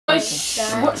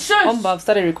What show? I've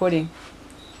started recording.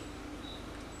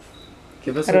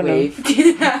 Give us a wave.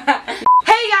 Hey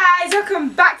guys, welcome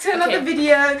back to another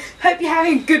video. Hope you're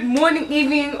having a good morning,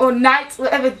 evening or night,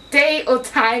 whatever day or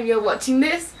time you're watching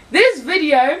this. This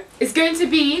video is going to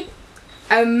be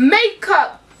a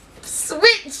makeup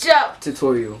switch up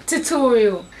tutorial.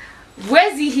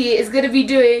 Wezi here is going to be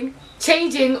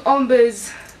changing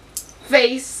Omba's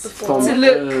face to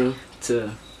look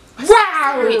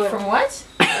wow. Wait, from what?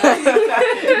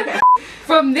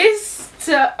 From this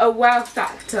to a wow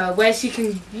factor where she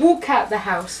can walk out the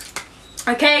house.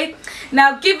 Okay,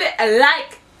 now give it a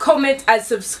like, comment and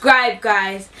subscribe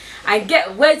guys, and get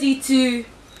Wezi to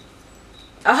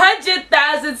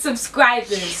 100,000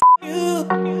 subscribers. You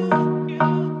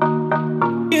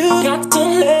got to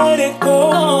let it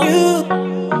go.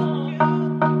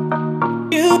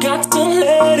 You got to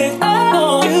let it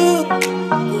go.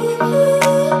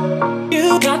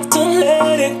 You got to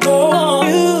let it go.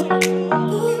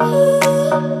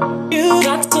 You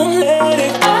got to let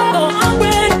it go. I'm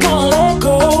ready to let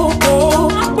go.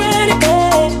 I'm ready to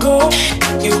let go.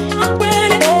 You I'm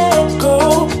ready to let go.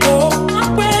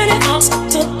 I'm ready to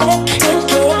let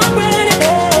go. I'm ready to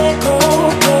let go.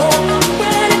 I'm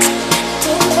ready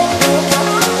to let go.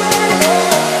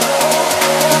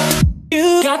 You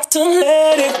got to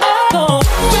let it go.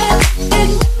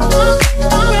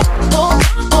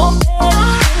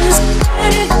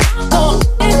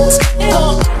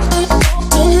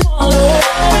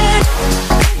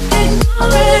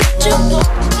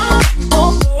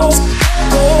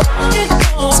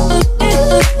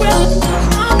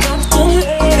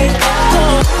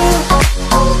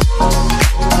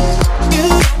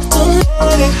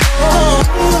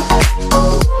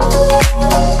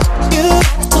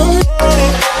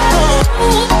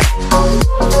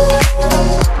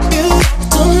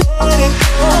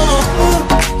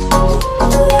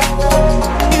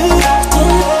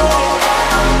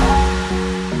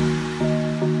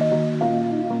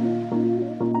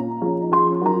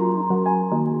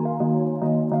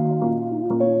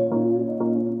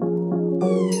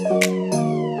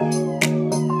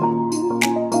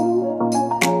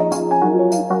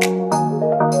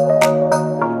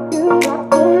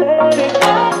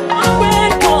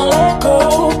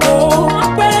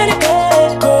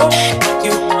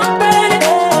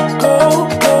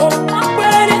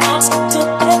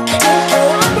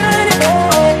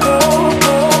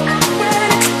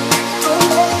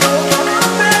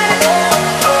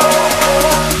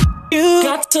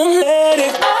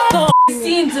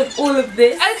 Of all of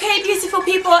this. Okay, beautiful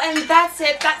people, and that's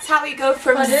it. That's how we go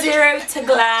from zero to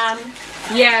glam.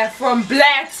 Yeah, from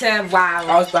Blair to wow.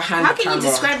 I was behind How the can camera. you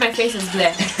describe my face as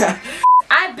Blair?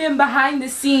 I've been behind the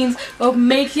scenes of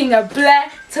making a Blair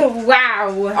to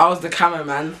wow. I was the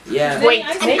cameraman. Yeah. Wait,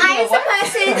 and I was the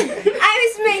person. I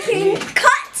was making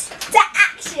cut to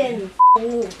action.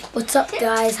 What's up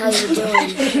guys, how you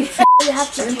doing? All you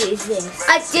have to do is this.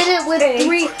 I did it with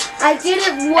three, I did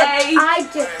it what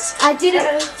I did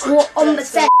it what on the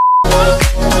set.